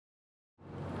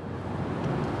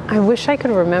I wish I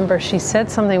could remember. She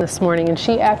said something this morning and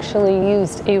she actually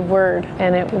used a word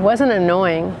and it wasn't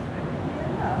annoying,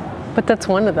 but that's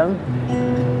one of them.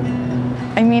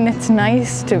 I mean, it's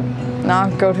nice to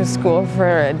not go to school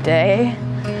for a day,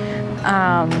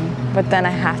 but then I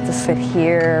have to sit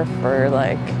here for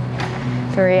like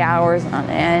 3 hours on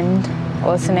end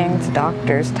listening to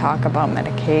doctors talk about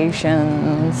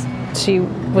medications. She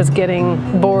was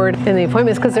getting bored in the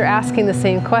appointments because they're asking the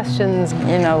same questions.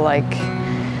 You know, like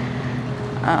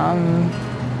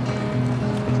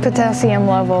potassium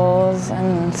levels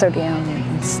and sodium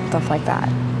and stuff like that.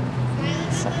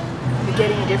 So. You're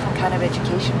getting a different kind of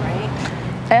education, right?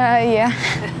 Yeah.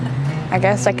 I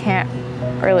guess I can't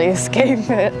really escape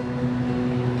it.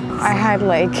 I had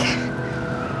like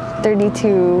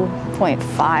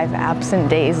 32.5 absent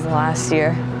days last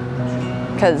year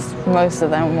because most of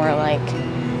them were like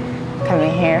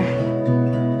coming here.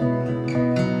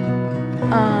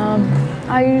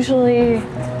 I usually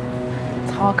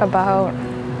talk about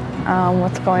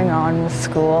what's going on with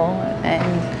school and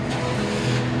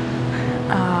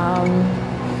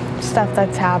stuff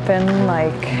that's happened,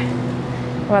 like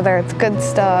whether it's good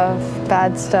stuff,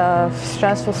 bad stuff,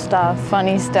 stressful stuff,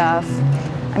 funny stuff.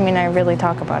 I mean, I really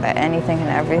talk about anything and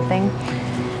everything.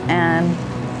 And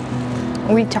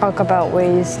we talk about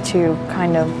ways to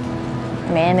kind of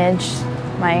manage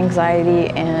my anxiety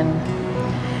and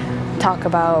talk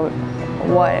about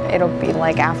what it'll be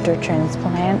like after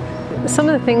transplant. Some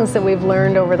of the things that we've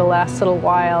learned over the last little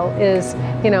while is,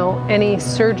 any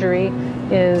surgery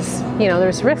is,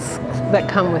 there's risks that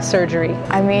come with surgery.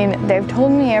 I mean, they've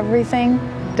told me everything.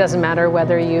 Doesn't matter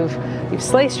whether you've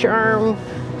sliced your arm,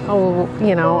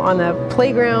 on the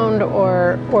playground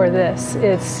or this.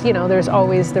 It's, there's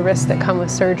always the risks that come with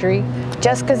surgery.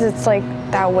 Just because it's like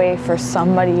that way for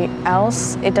somebody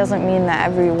else, it doesn't mean that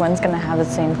everyone's going to have the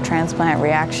same transplant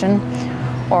reaction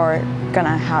or going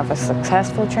to have a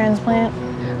successful transplant.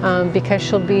 Because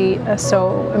she'll be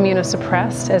so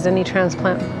immunosuppressed as any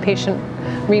transplant patient,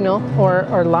 renal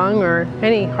or lung or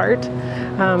any heart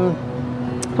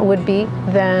would be,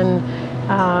 then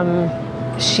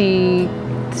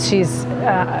she's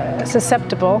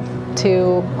susceptible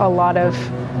to a lot of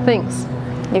things.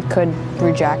 You could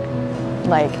reject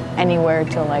like anywhere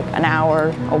to like an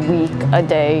hour, a week, a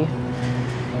day.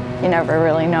 You never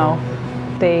really know.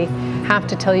 They have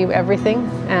to tell you everything,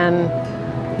 and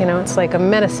it's like a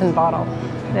medicine bottle.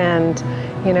 And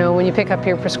when you pick up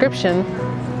your prescription,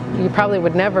 you probably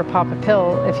would never pop a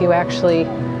pill if you actually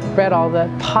read all the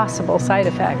possible side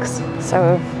effects.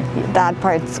 So that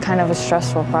part's kind of a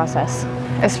stressful process.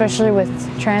 Especially with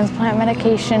transplant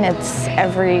medication, it's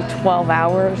every 12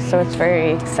 hours, so it's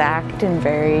very exact and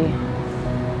very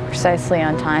precisely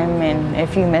on time, and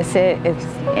if you miss it,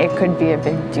 it could be a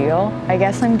big deal. I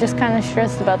guess I'm just kind of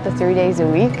stressed about the 3 days a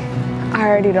week.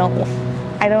 I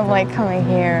don't like coming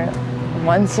here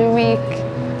once a week,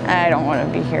 and I don't want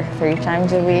to be here 3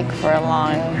 times a week for a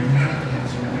long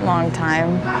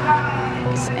time.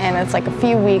 And it's like a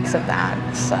few weeks of that,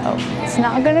 so it's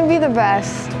not going to be the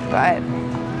best, but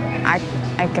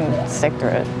I can stick through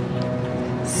it.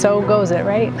 So goes it,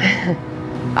 right?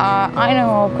 I know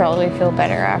I'll probably feel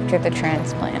better after the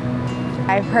transplant.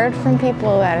 I've heard from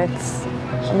people that it's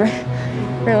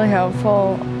really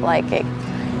helpful. Like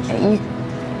you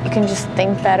can just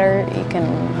think better. You can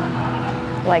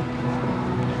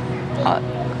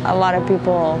a lot of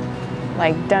people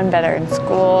done better in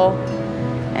school,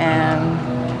 and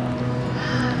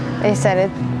they said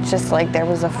it's just like there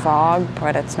was a fog,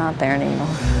 but it's not there anymore.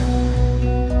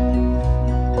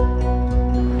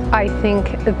 I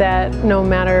think that no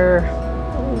matter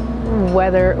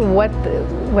whether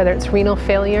it's renal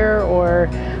failure or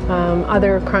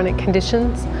other chronic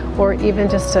conditions, or even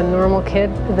just a normal kid,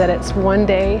 that it's one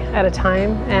day at a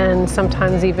time, and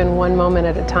sometimes even one moment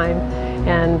at a time.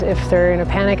 And if they're in a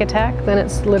panic attack, then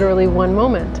it's literally one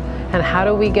moment. And how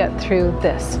do we get through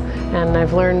this? And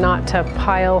I've learned not to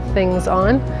pile things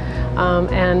on.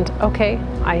 And okay,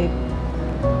 I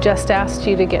just asked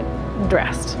you to get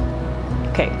dressed.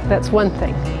 Okay, that's one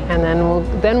thing, and then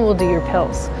we'll do your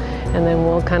pills, and then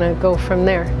we'll kind of go from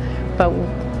there. But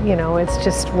it's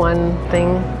just one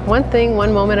thing,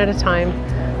 one moment at a time.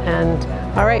 And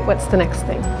all right, what's the next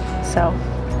thing? So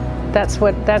that's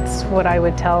what I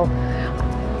would tell.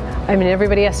 I mean,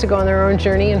 everybody has to go on their own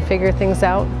journey and figure things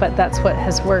out, but that's what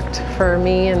has worked for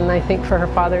me, and I think for her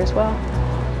father as well.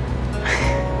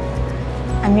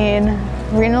 I mean,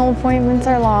 renal appointments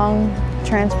are long,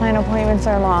 transplant appointments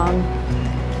are long.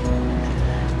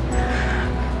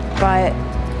 But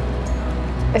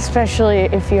especially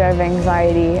if you have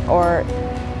anxiety or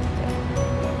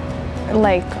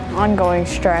like ongoing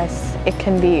stress, it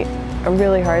can be a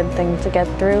really hard thing to get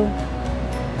through.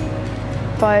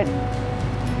 But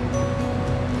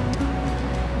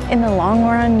in the long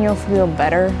run, you'll feel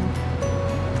better,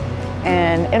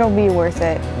 and it'll be worth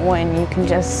it when you can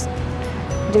just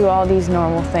do all these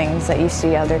normal things that you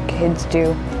see other kids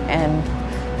do and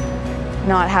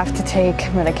not have to take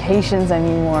medications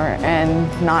anymore and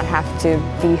not have to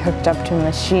be hooked up to a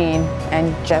machine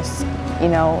and just, you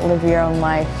know, live your own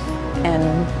life.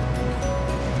 And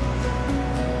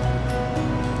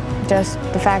just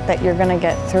the fact that you're gonna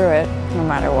get through it no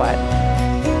matter what.